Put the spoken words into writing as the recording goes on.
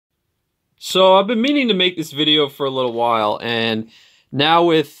So I've been meaning to make this video for a little while, and now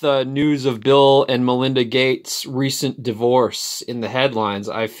with news of Bill and Melinda Gates' recent divorce in the headlines,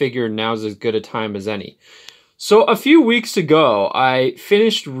 I figure now's as good a time as any. So a few weeks ago, I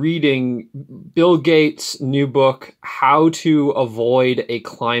finished reading Bill Gates' new book, How to Avoid a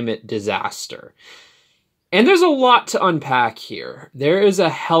Climate Disaster. And there's a lot to unpack here. There is a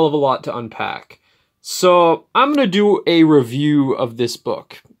hell of a lot to unpack. So I'm going to do a review of this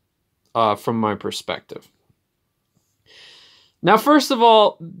book. From my perspective. Now, first of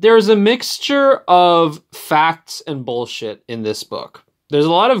all, there's a mixture of facts and bullshit in this book. There's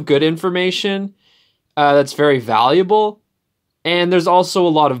a lot of good information that's very valuable, and there's also a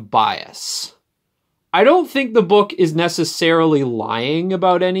lot of bias. I don't think the book is necessarily lying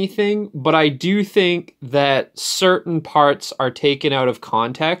about anything, but I do think that certain parts are taken out of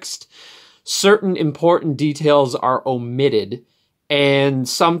context, certain important details are omitted, and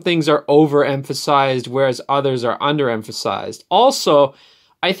some things are overemphasized, whereas others are underemphasized. Also,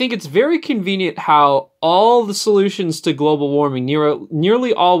 I think it's very convenient how all the solutions to global warming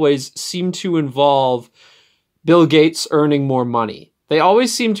nearly always seem to involve Bill Gates earning more money. They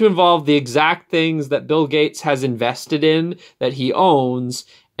always seem to involve the exact things that Bill Gates has invested in, that he owns,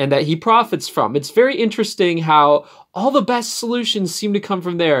 and that he profits from. It's very interesting how all the best solutions seem to come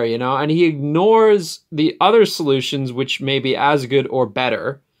from there, you know, and he ignores the other solutions, which may be as good or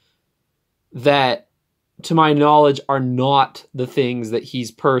better, that, to my knowledge, are not the things that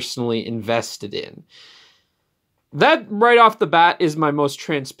he's personally invested in. That, right off the bat, is my most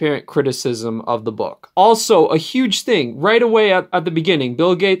transparent criticism of the book. Also, a huge thing, right away at the beginning,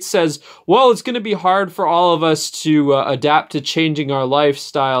 Bill Gates says, well, it's going to be hard for all of us to adapt to changing our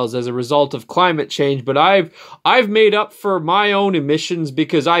lifestyles as a result of climate change, but I've made up for my own emissions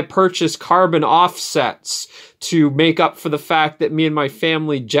because I purchase carbon offsets to make up for the fact that me and my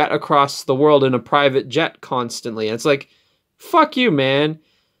family jet across the world in a private jet constantly. And it's like, fuck you, man.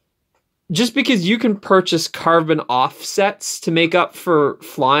 Just because you can purchase carbon offsets to make up for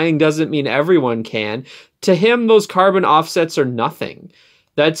flying doesn't mean everyone can. To him, those carbon offsets are nothing.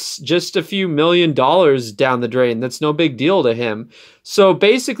 That's just a few $1 million down the drain. That's no big deal to him. So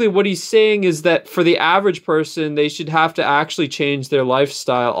basically what he's saying is that for the average person, they should have to actually change their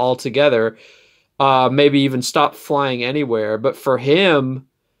lifestyle altogether. Maybe even stop flying anywhere. But for him,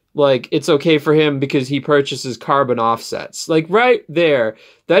 like, it's okay for him because he purchases carbon offsets. Like, right there,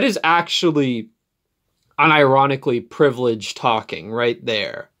 that is actually unironically privileged talking right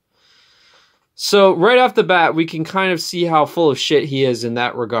there. So right off the bat, we can kind of see how full of shit he is in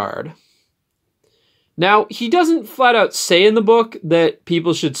that regard. Now, he doesn't flat out say in the book that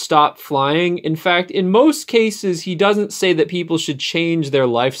people should stop flying. In fact, in most cases, he doesn't say that people should change their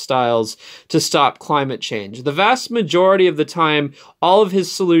lifestyles to stop climate change. The vast majority of the time, all of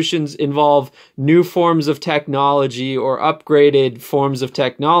his solutions involve new forms of technology or upgraded forms of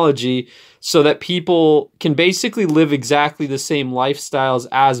technology so that people can basically live exactly the same lifestyles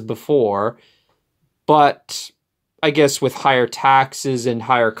as before, but I guess with higher taxes and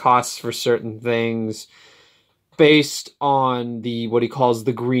higher costs for certain things based on the what he calls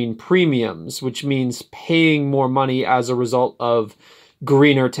the green premiums, which means paying more money as a result of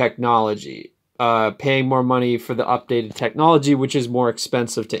greener technology, paying more money for the updated technology, which is more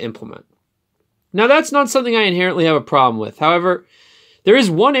expensive to implement. Now, that's not something I inherently have a problem with. However, there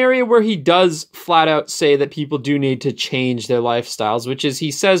is one area where he does flat out say that people do need to change their lifestyles, which is he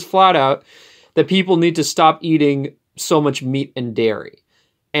says flat out that people need to stop eating so much meat and dairy.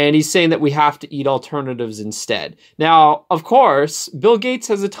 And he's saying that we have to eat alternatives instead. Now, of course, Bill Gates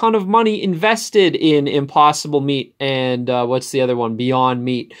has a ton of money invested in Impossible Meat and what's the other one? Beyond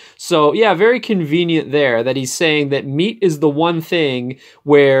Meat. So yeah, very convenient there that he's saying that meat is the one thing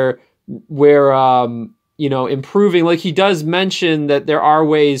where you know, improving, like he does mention that there are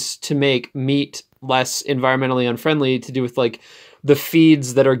ways to make meat less environmentally unfriendly to do with like the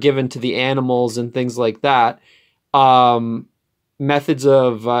feeds that are given to the animals and things like that. Methods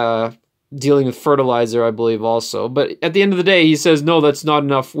of dealing with fertilizer, I believe, also. But at the end of the day, he says, no, that's not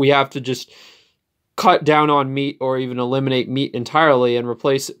enough. We have to just cut down on meat or even eliminate meat entirely and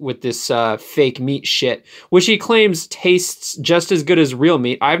replace it with this fake meat shit, which he claims tastes just as good as real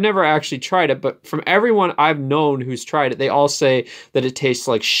meat. I've never actually tried it, but from everyone I've known who's tried it, they all say that it tastes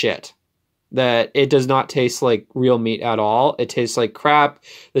like shit. That it does not taste like real meat at all. It tastes like crap.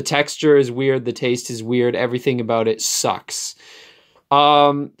 The texture is weird. The taste is weird. Everything about it sucks.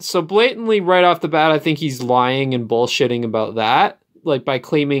 So blatantly right off the bat, I think he's lying and bullshitting about that. Like by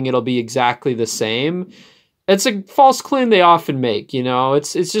claiming it'll be exactly the same. It's a false claim they often make, you know?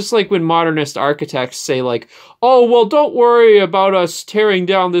 It's just like when modernist architects say like, oh, well, don't worry about us tearing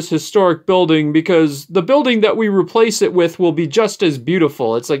down this historic building because the building that we replace it with will be just as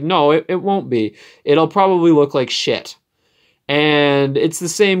beautiful. It's like, no, it won't be. It'll probably look like shit. And it's the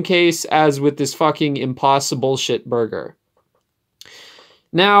same case as with this fucking impossible shit burger.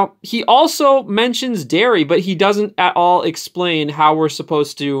 Now, he also mentions dairy, but he doesn't at all explain how we're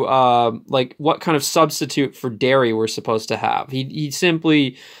supposed to, like, what kind of substitute for dairy we're supposed to have. He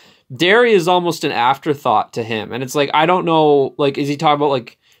simply, dairy is almost an afterthought to him. And it's like, I don't know, like, is he talking about,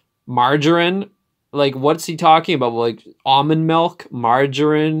 like, margarine? Like, what's he talking about? Like, almond milk,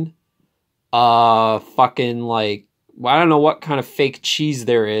 margarine, fucking, like, I don't know what kind of fake cheese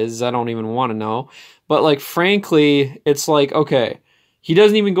there is. I don't even want to know. But, like, frankly, it's like, okay, he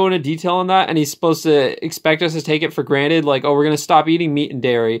doesn't even go into detail on that, and he's supposed to expect us to take it for granted, like, oh, we're going to stop eating meat and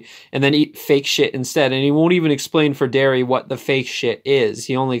dairy and then eat fake shit instead. And he won't even explain for dairy what the fake shit is.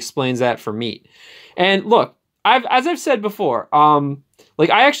 He only explains that for meat. And look, as I've said before, like,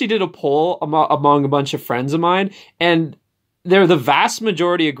 I actually did a poll among a bunch of friends of mine, and the vast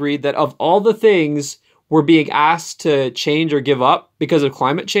majority agreed that of all the things we're being asked to change or give up because of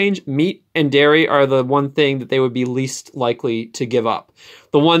climate change, meat and dairy are the one thing that they would be least likely to give up.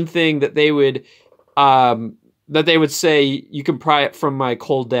 The one thing that they would say, you can pry it from my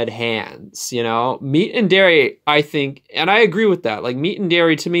cold dead hands, you know? Meat and dairy, I think, and I agree with that. Like, meat and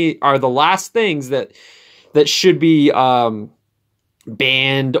dairy to me are the last things that should be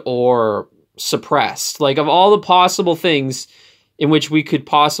banned or suppressed. Like, of all the possible things in which we could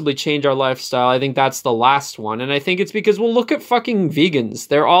possibly change our lifestyle, I think that's the last one. And I think it's because, well, look at fucking vegans.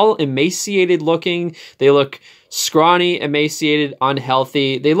 They're all emaciated looking. They look scrawny, emaciated,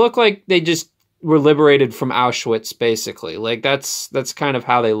 unhealthy. They look like they just were liberated from Auschwitz, basically. Like, that's kind of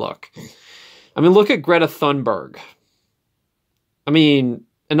how they look. I mean, look at Greta Thunberg. I mean,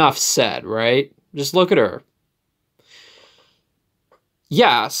 enough said, right? Just look at her.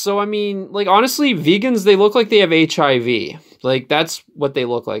 Yeah, so I mean, like, honestly, vegans, they look like they have HIV. Like, that's what they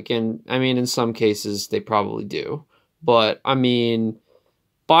look like. And I mean, in some cases, they probably do. But I mean,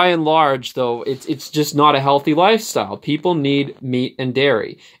 by and large, though, it's just not a healthy lifestyle. People need meat and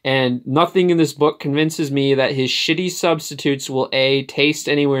dairy. And nothing in this book convinces me that his shitty substitutes will A, taste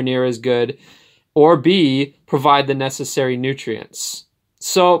anywhere near as good, or B, provide the necessary nutrients.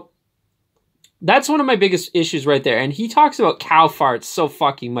 So that's one of my biggest issues right there. And he talks about cow farts so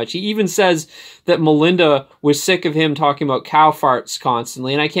fucking much. He even says that Melinda was sick of him talking about cow farts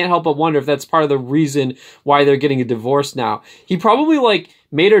constantly. And I can't help but wonder if that's part of the reason why they're getting a divorce now. He probably, like,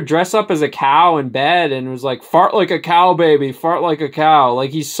 made her dress up as a cow in bed and was like, fart like a cow, baby, fart like a cow. Like,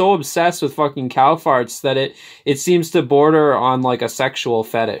 he's so obsessed with fucking cow farts that it seems to border on, like, a sexual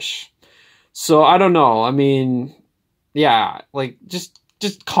fetish. So, I don't know. I mean, yeah, like, just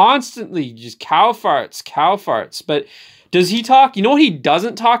constantly just cow farts. But does he talk? You know what he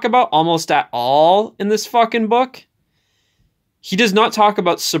doesn't talk about almost at all in this fucking book? He does not talk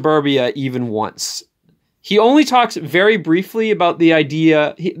about suburbia even once. He only talks very briefly about the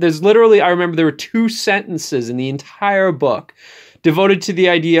idea. There's literally, I remember there were 2 sentences in the entire book devoted to the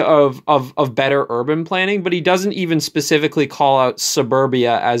idea of better urban planning, but he doesn't even specifically call out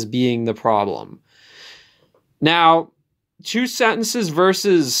suburbia as being the problem. Now, 2 sentences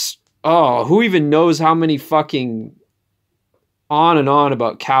versus, oh, who even knows how many fucking on and on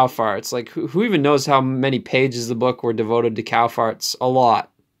about cow farts. Like, who even knows how many pages of the book were devoted to cow farts? A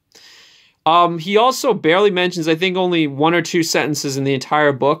lot. He also barely mentions, I think only 1 or 2 sentences in the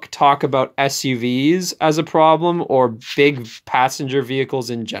entire book talk about SUVs as a problem or big passenger vehicles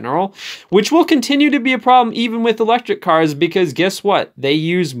in general, which will continue to be a problem even with electric cars because guess what? They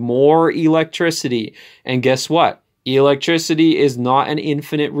use more electricity. And guess what? Electricity is not an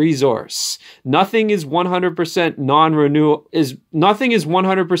infinite resource. Nothing is 100% nothing is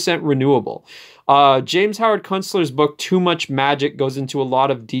 100% renewable. James Howard Kunstler's book Too Much Magic goes into a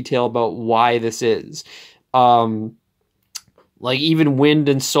lot of detail about why this is. Like, even wind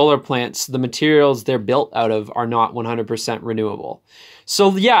and solar plants, the materials they're built out of are not 100% renewable.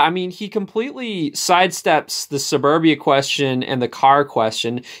 So, yeah, I mean, he completely sidesteps the suburbia question and the car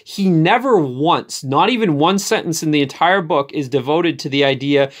question. He never once, not even 1 sentence in the entire book, is devoted to the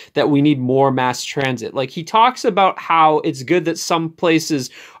idea that we need more mass transit. Like, he talks about how it's good that some places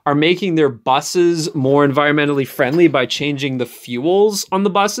are making their buses more environmentally friendly by changing the fuels on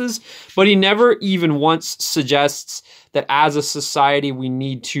the buses, but he never even once suggests that as a society we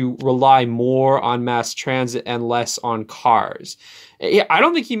need to rely more on mass transit and less on cars. I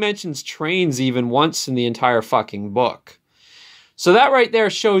don't think he mentions trains even once in the entire fucking book. So that right there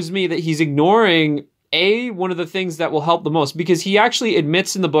shows me that he's ignoring one of the things that will help the most, because he actually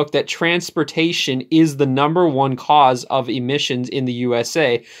admits in the book that transportation is the number one cause of emissions in the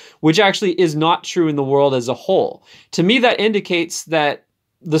USA, which actually is not true in the world as a whole. To me, that indicates that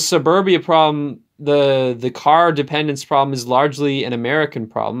the suburbia problem, the car dependence problem, is largely an American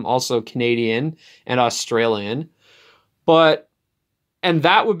problem, also Canadian and Australian. And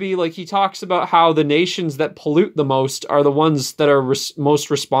that would be like, he talks about how the nations that pollute the most are the ones that are most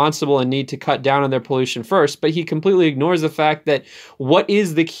responsible and need to cut down on their pollution first. But he completely ignores the fact that what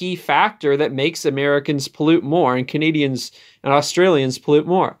is the key factor that makes Americans pollute more and Canadians and Australians pollute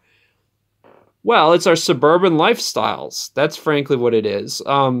more? Well, it's our suburban lifestyles. That's frankly what it is.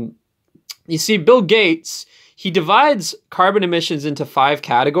 You see, Bill Gates, he divides carbon emissions into 5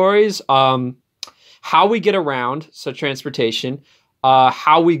 categories. How we get around, so transportation,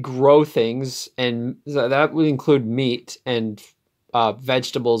 how we grow things, and that would include meat and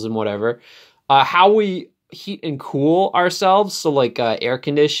vegetables and whatever. How we heat and cool ourselves, so like air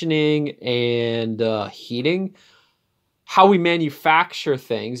conditioning and heating. How we manufacture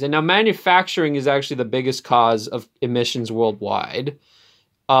things. And now manufacturing is actually the biggest cause of emissions worldwide.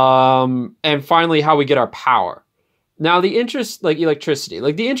 And finally, how we get our power. Now the electricity.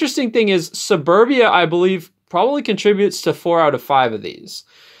 Like the interesting thing is suburbia, I believe, probably contributes to 4 out of 5 of these.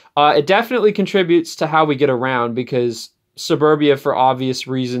 It definitely contributes to how we get around, because suburbia, for obvious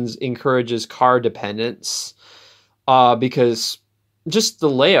reasons, encourages car dependence. Because just the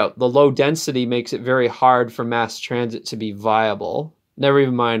layout, the low density, makes it very hard for mass transit to be viable. Never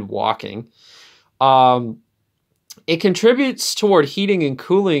even mind walking. It contributes toward heating and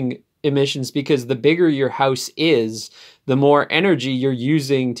cooling emissions, because the bigger your house is, the more energy you're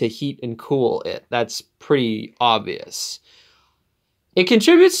using to heat and cool it. That's pretty obvious. It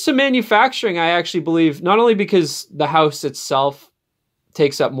contributes to manufacturing, I actually believe, not only because the house itself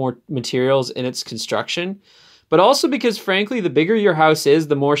takes up more materials in its construction, but also because, frankly, the bigger your house is,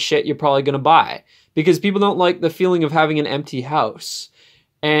 the more shit you're probably going to buy, because people don't like the feeling of having an empty house.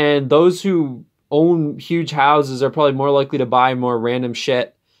 And those who own huge houses are probably more likely to buy more random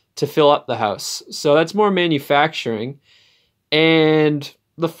shit to fill up the house. So that's more manufacturing. And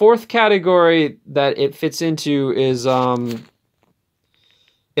the 4th category that it fits into is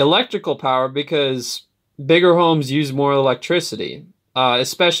electrical power, because bigger homes use more electricity,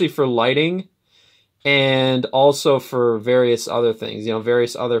 especially for lighting and also for various other things,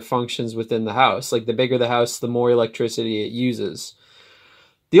 various other functions within the house. Like the bigger the house, the more electricity it uses.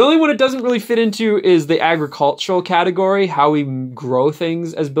 The only one it doesn't really fit into is the agricultural category, how we grow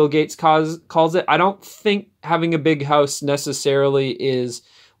things, as Bill Gates calls it. I don't think having a big house necessarily is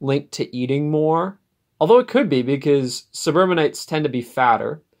linked to eating more, although it could be, because suburbanites tend to be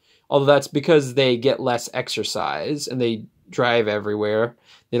fatter, although that's because they get less exercise and they drive everywhere.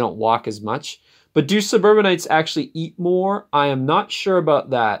 They don't walk as much. But do suburbanites actually eat more? I am not sure about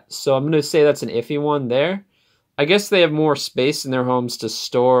that, so I'm going to say that's an iffy one there. I guess they have more space in their homes to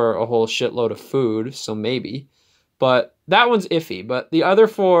store a whole shitload of food, so maybe. But that one's iffy. But the other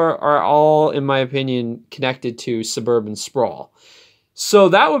 4 are all, in my opinion, connected to suburban sprawl. So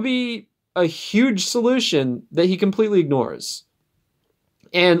that would be a huge solution that he completely ignores.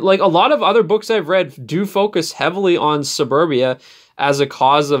 And like a lot of other books I've read do focus heavily on suburbia as a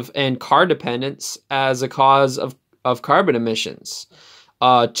cause of, and car dependence as a cause of carbon emissions.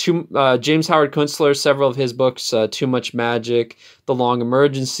 James Howard Kunstler, several of his books, Too Much Magic, The Long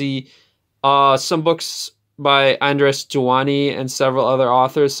Emergency, some books by Andres Duany and several other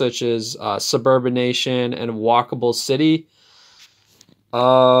authors, such as Suburbanation and Walkable City.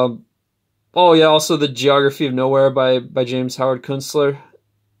 Also The Geography of Nowhere by James Howard Kunstler.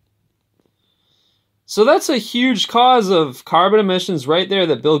 So that's a huge cause of carbon emissions right there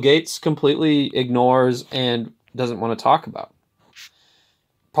that Bill Gates completely ignores and doesn't want to talk about.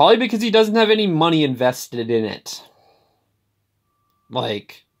 Probably because he doesn't have any money invested in it.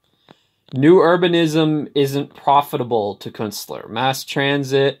 Like, new urbanism isn't profitable to Kunstler. Mass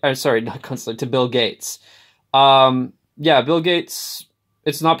transit, not Kunstler, to Bill Gates. Bill Gates,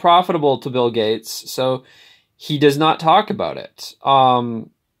 it's not profitable to Bill Gates, so he does not talk about it.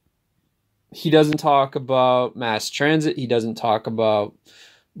 He doesn't talk about mass transit. He doesn't talk about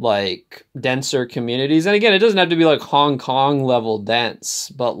like denser communities. And again, it doesn't have to be like Hong Kong level dense,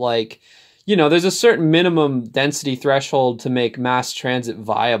 but like, there's a certain minimum density threshold to make mass transit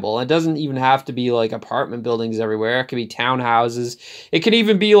viable. It doesn't even have to be like apartment buildings everywhere. It could be townhouses. It could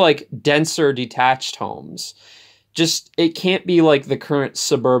even be like denser detached homes. Just, it can't be like the current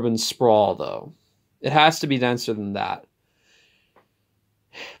suburban sprawl though. It has to be denser than that.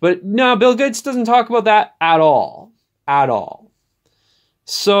 But no, Bill Gates doesn't talk about that at all. At all.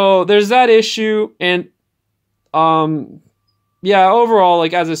 So there's that issue, and yeah, overall,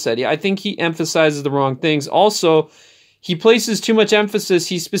 like as I said, yeah, I think he emphasizes the wrong things. Also, he places too much emphasis.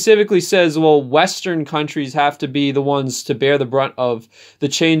 He specifically says, well, Western countries have to be the ones to bear the brunt of the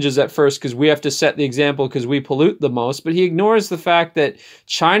changes at first because we have to set the example because we pollute the most. But he ignores the fact that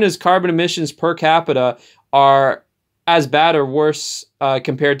China's carbon emissions per capita are as bad or worse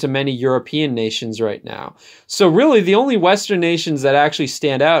compared to many European nations right now. So really, the only Western nations that actually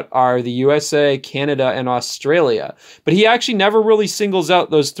stand out are the USA, Canada, and Australia. But he actually never really singles out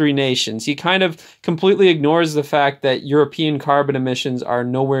those three nations. He kind of completely ignores the fact that European carbon emissions are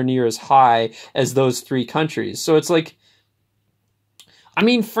nowhere near as high as those three countries. So it's like, I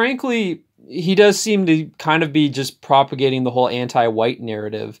mean, frankly, he does seem to kind of be just propagating the whole anti-white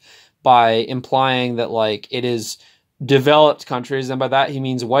narrative by implying that, like, it is developed countries, and by that he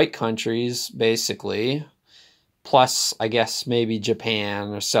means white countries, basically, plus, I guess, maybe Japan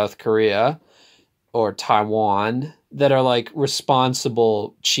or South Korea or Taiwan, that are, like,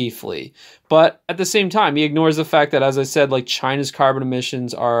 responsible chiefly. But at the same time, he ignores the fact that, as I said, like, China's carbon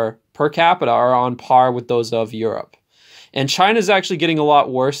emissions are, per capita, are on par with those of Europe. And China's actually getting a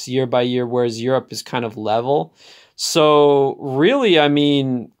lot worse year by year, whereas Europe is kind of level. So, really, I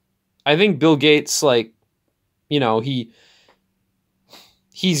mean, I think Bill Gates, like, you know,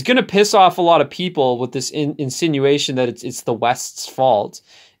 he's going to piss off a lot of people with this insinuation that it's the West's fault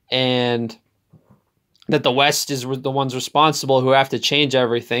and that the West is the ones responsible who have to change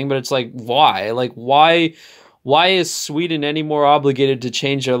everything. But it's like, why? Like, why is Sweden any more obligated to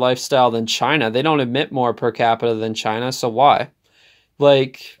change their lifestyle than China? They don't emit more per capita than China, so why?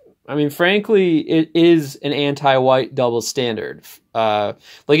 Like, I mean, frankly, it is an anti-white double standard. Like,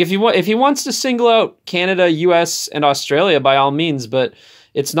 if he wants to single out Canada, US, and Australia, by all means, but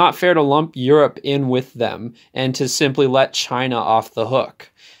it's not fair to lump Europe in with them and to simply let China off the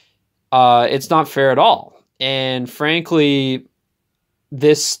hook. It's not fair at all. And frankly,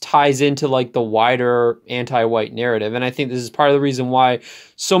 this ties into, like, the wider anti-white narrative. And I think this is part of the reason why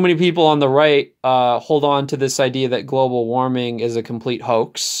so many people on the right hold on to this idea that global warming is a complete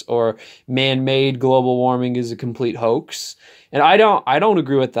hoax, or man-made global warming is a complete hoax. And I don't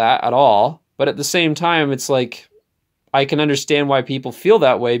agree with that at all. But at the same time, it's like, I can understand why people feel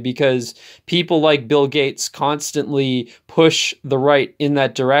that way, because people like Bill Gates constantly push the right in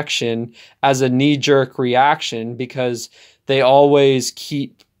that direction as a knee-jerk reaction, because they always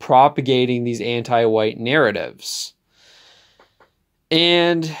keep propagating these anti-white narratives.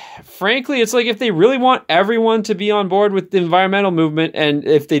 And frankly, it's like, if they really want everyone to be on board with the environmental movement, and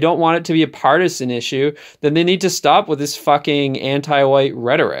if they don't want it to be a partisan issue, then they need to stop with this fucking anti-white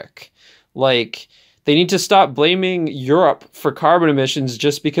rhetoric. Like, they need to stop blaming Europe for carbon emissions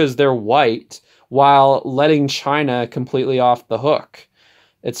just because they're white, while letting China completely off the hook.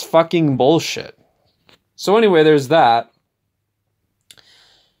 It's fucking bullshit. So anyway, there's that.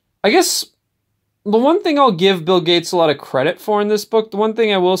 I guess the one thing I'll give Bill Gates a lot of credit for in this book, the one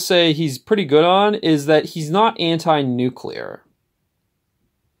thing I will say he's pretty good on, is that he's not anti-nuclear.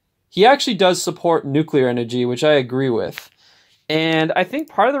 He actually does support nuclear energy, which I agree with. And I think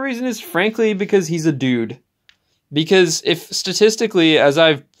part of the reason is, frankly, because he's a dude. Because if statistically, as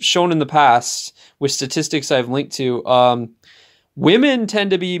I've shown in the past, with statistics I've linked to, women tend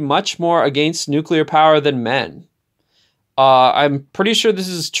to be much more against nuclear power than men. I'm pretty sure this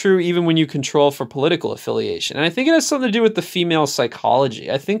is true even when you control for political affiliation. And I think it has something to do with the female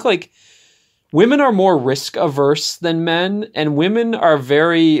psychology. I think, like, women are more risk averse than men, and women are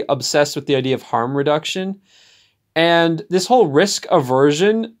very obsessed with the idea of harm reduction. And this whole risk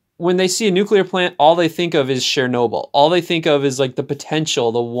aversion, when they see a nuclear plant, all they think of is Chernobyl. All they think of is, like, the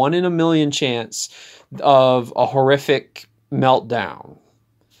potential, the 1 in a million chance of a horrific meltdown.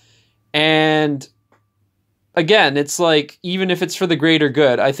 And again, it's like, even if it's for the greater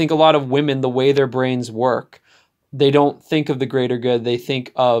good, I think a lot of women, the way their brains work, they don't think of the greater good. They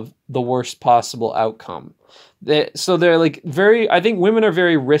think of the worst possible outcome. So they're like I think women are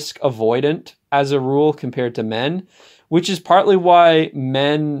very risk avoidant as a rule compared to men, which is partly why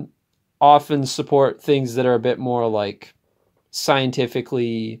men often support things that are a bit more, like,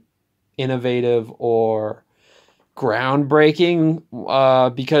 scientifically innovative or groundbreaking,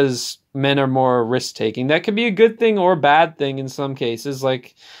 because men are more risk-taking. That could be a good thing or a bad thing in some cases.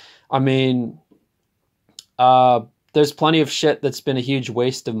 Like, I mean, there's plenty of shit that's been a huge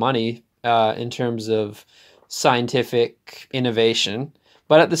waste of money in terms of scientific innovation.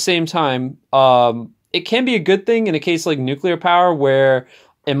 But at the same time, it can be a good thing in a case like nuclear power, where,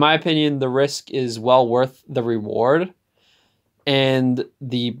 in my opinion, the risk is well worth the reward. and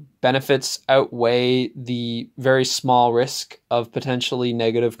the benefits outweigh the very small risk of potentially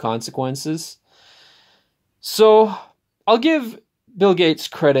negative consequences. So I'll give Bill Gates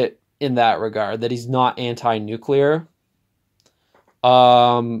credit in that regard, that he's not anti-nuclear.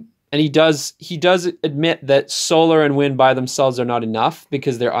 And he does admit that solar and wind by themselves are not enough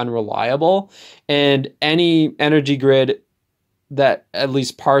because they're unreliable. And any energy grid that at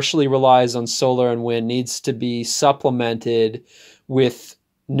least partially relies on solar and wind needs to be supplemented with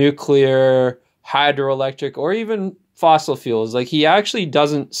nuclear, hydroelectric, or even fossil fuels. Like, he actually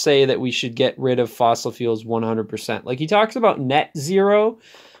doesn't say that we should get rid of fossil fuels 100%. Like, he talks about net zero,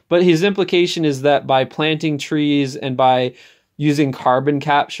 but his implication is that by planting trees and by using carbon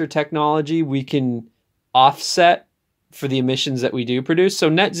capture technology, we can offset for the emissions that we do produce. So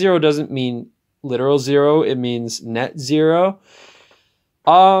net zero doesn't mean literal zero, it means net zero.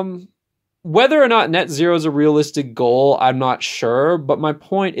 Whether or not net zero is a realistic goal, I'm not sure. But my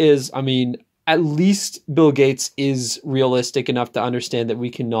point is, I mean, at least Bill Gates is realistic enough to understand that we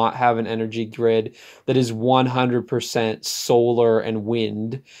cannot have an energy grid that is 100% solar and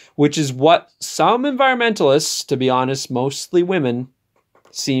wind, which is what some environmentalists, to be honest, mostly women,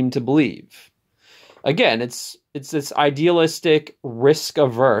 seem to believe. Again, it's this idealistic,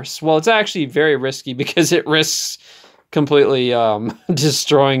 risk-averse. Well, it's actually very risky because it risks completely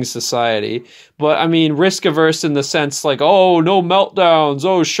destroying society. But I mean, risk-averse in the sense like, oh, no meltdowns,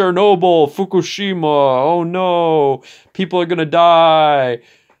 oh, Chernobyl, Fukushima, oh no, people are gonna die.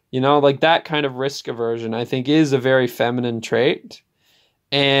 You know, like that kind of risk aversion, I think, is a very feminine trait.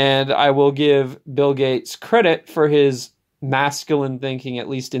 And I will give Bill Gates credit for his masculine thinking, at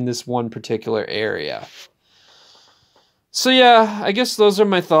least in this one particular area. So yeah, I guess those are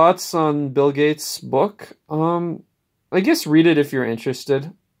my thoughts on Bill Gates' book. I guess read it if you're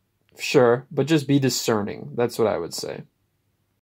interested. Sure, but just be discerning. That's what I would say.